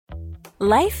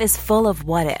Life is full of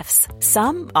what-ifs.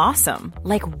 Some awesome,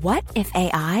 like what if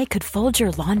AI could fold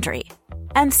your laundry?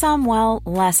 And some, well,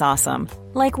 less awesome,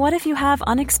 like what if you have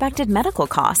unexpected medical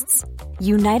costs?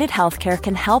 United Healthcare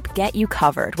can help get you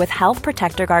covered with Health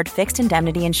Protector Guard fixed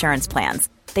indemnity insurance plans.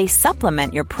 They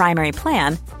supplement your primary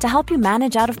plan to help you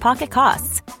manage out-of-pocket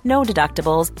costs. No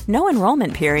deductibles, no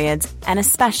enrollment periods, and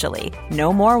especially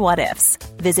no more what-ifs.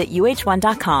 Visit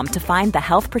uh1.com to find the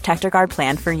Health Protector Guard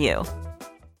plan for you.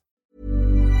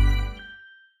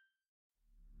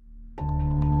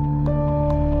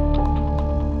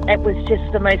 It was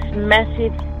just the most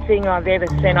massive thing I've ever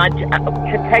seen.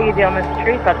 To tell you the honest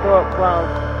truth, I thought, well,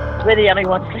 we're the only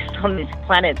ones left on this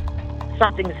planet.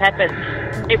 Something's happened.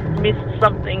 It missed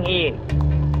something here.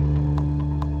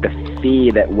 The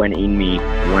fear that went in me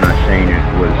when I seen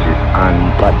it was just,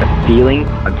 like the feeling,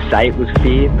 I'd say it was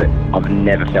fear, but I've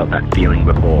never felt that feeling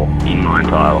before in my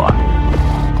entire life.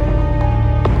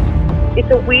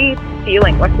 It's a weird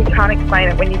feeling, like you can't explain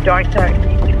it when you don't know.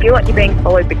 You feel like you're being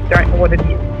followed, but you don't know what it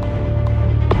is.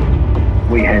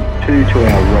 We had two to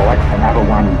our right, another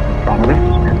one in front of us,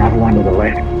 another one to the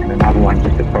left, and another one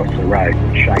just across the road,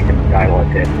 shaking the daylight out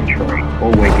of the tree.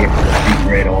 All we get was a big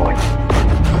red eye.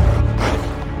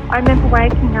 I remember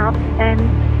waking up and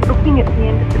looking at the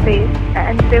end of the bed,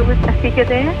 and there was a figure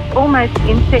there, almost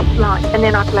insect-like, and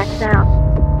then I blacked out.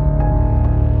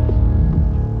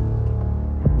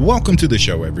 Welcome to the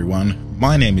show, everyone.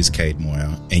 My name is Cade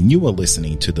Moyer, and you are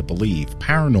listening to the Believe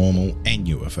Paranormal and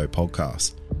UFO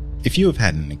podcast. If you have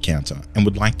had an encounter and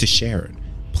would like to share it,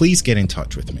 please get in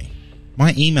touch with me.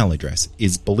 My email address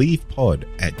is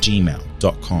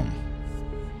believepod@gmail.com.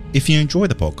 If you enjoy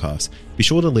the podcast, be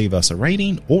sure to leave us a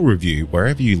rating or review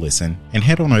wherever you listen, and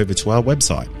head on over to our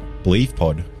website,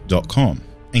 believepod.com,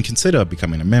 and consider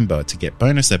becoming a member to get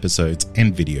bonus episodes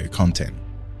and video content.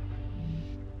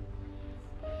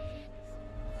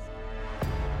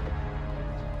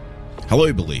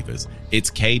 Hello believers, it's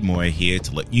Cade Moyer here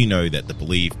to let you know that the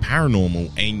Believe Paranormal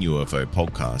and UFO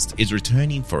podcast is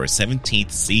returning for a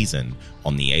 17th season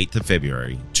on the 8th of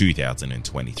February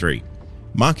 2023.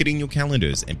 Mark it in your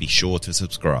calendars and be sure to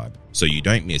subscribe so you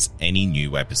don't miss any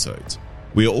new episodes.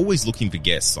 We are always looking for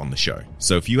guests on the show,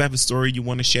 so if you have a story you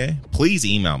want to share, please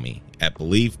email me at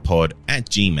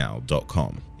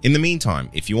believepod@gmail.com. In the meantime,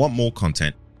 if you want more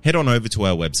content, head on over to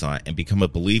our website and become a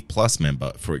Believe Plus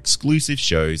member for exclusive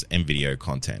shows and video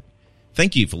content.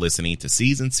 Thank you for listening to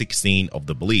Season 16 of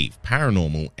the Believe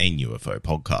Paranormal and UFO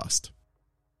podcast.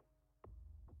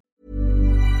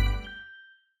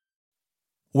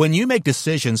 When you make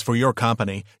decisions for your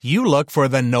company, you look for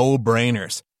the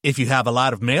no-brainers. If you have a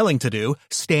lot of mailing to do,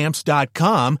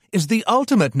 Stamps.com is the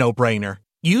ultimate no-brainer.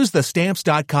 Use the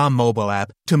Stamps.com mobile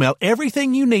app to mail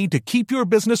everything you need to keep your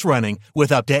business running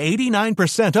with up to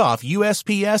 89% off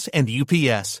USPS and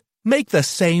UPS. Make the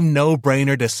same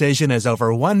no-brainer decision as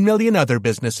over 1 million other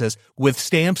businesses with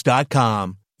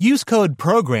Stamps.com. Use code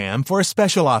PROGRAM for a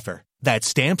special offer. That's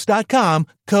Stamps.com,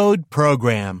 code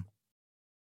PROGRAM.